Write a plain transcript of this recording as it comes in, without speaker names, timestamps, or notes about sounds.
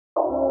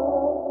Straight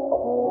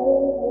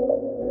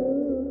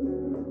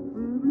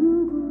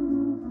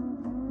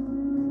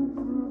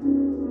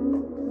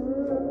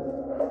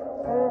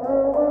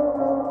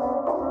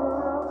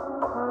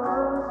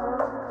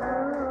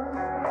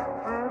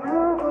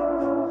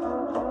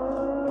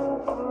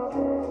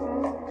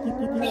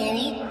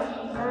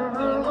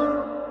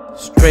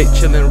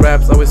chillin'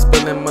 raps, always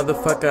spillin',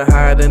 motherfucker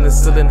higher than the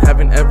ceiling.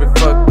 Having every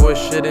fuck boy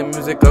shit in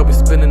music, always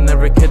spinning,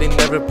 never kidding,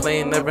 never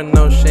playing, never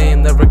no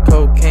shame, never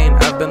cocaine.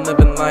 I've been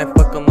living life,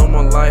 fuck a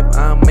normal life.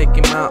 I'm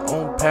making my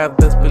own path,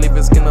 best believe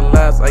it's gonna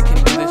last. I can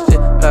do this shit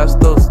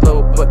fast,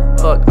 slow, but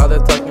fuck all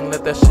that talking,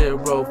 let that shit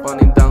roll,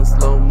 falling down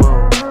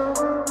slow-mo.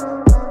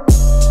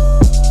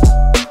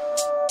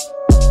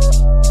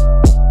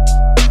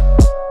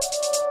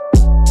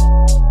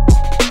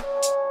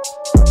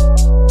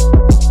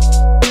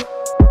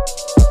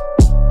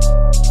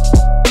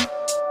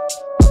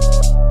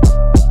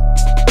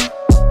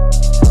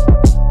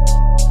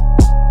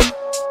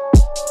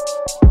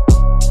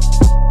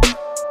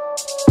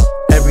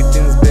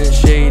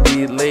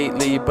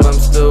 Lately, but I'm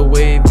still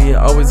wavy,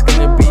 always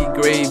gonna be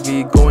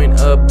gravy, going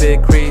a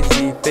bit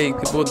crazy. Fake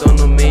people don't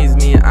amaze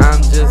me,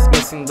 I'm just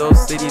missing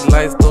those city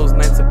lights, those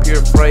nights of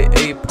pure fright.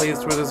 A place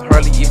where there's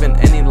hardly even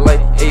any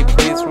light, a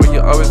place where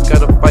you always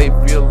gotta fight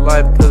for your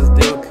life, cause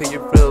they'll kill you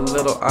for the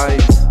little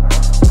eyes.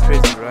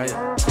 Crazy, right?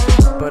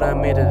 But I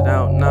made it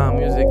out, nah,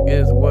 music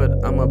is what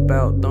I'm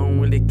about. Don't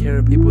really care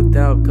if people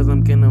doubt, cause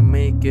I'm gonna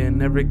make it,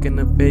 never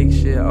gonna fake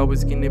shit.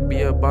 Always gonna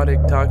be about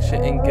it, talk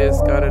shit and get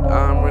started.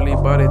 I'm really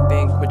about it,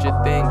 think what you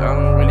think, I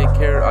don't really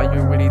care. All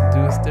you really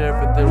do is stare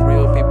for the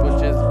real people,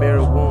 just bear.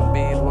 It won't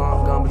be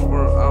long gone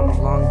before I'm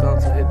long gone,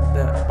 so hit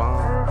that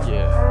bomb.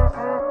 Yeah.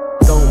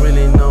 Don't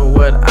really know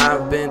what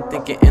I've been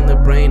thinking in the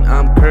brain.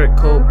 I'm Kurt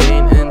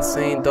Cobain,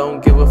 insane. Don't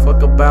give a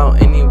fuck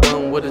about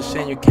anyone. What a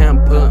shame you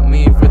can't put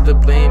me for the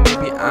blame.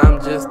 Maybe I'm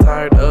just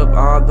tired of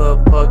all the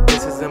fuck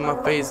faces in my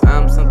face.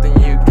 I'm something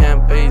you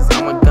can't face.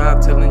 I'm a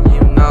god telling you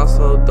now,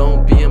 so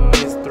don't be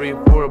amazed. 3,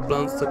 4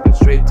 blunts looking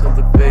straight to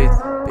the face,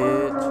 bitch.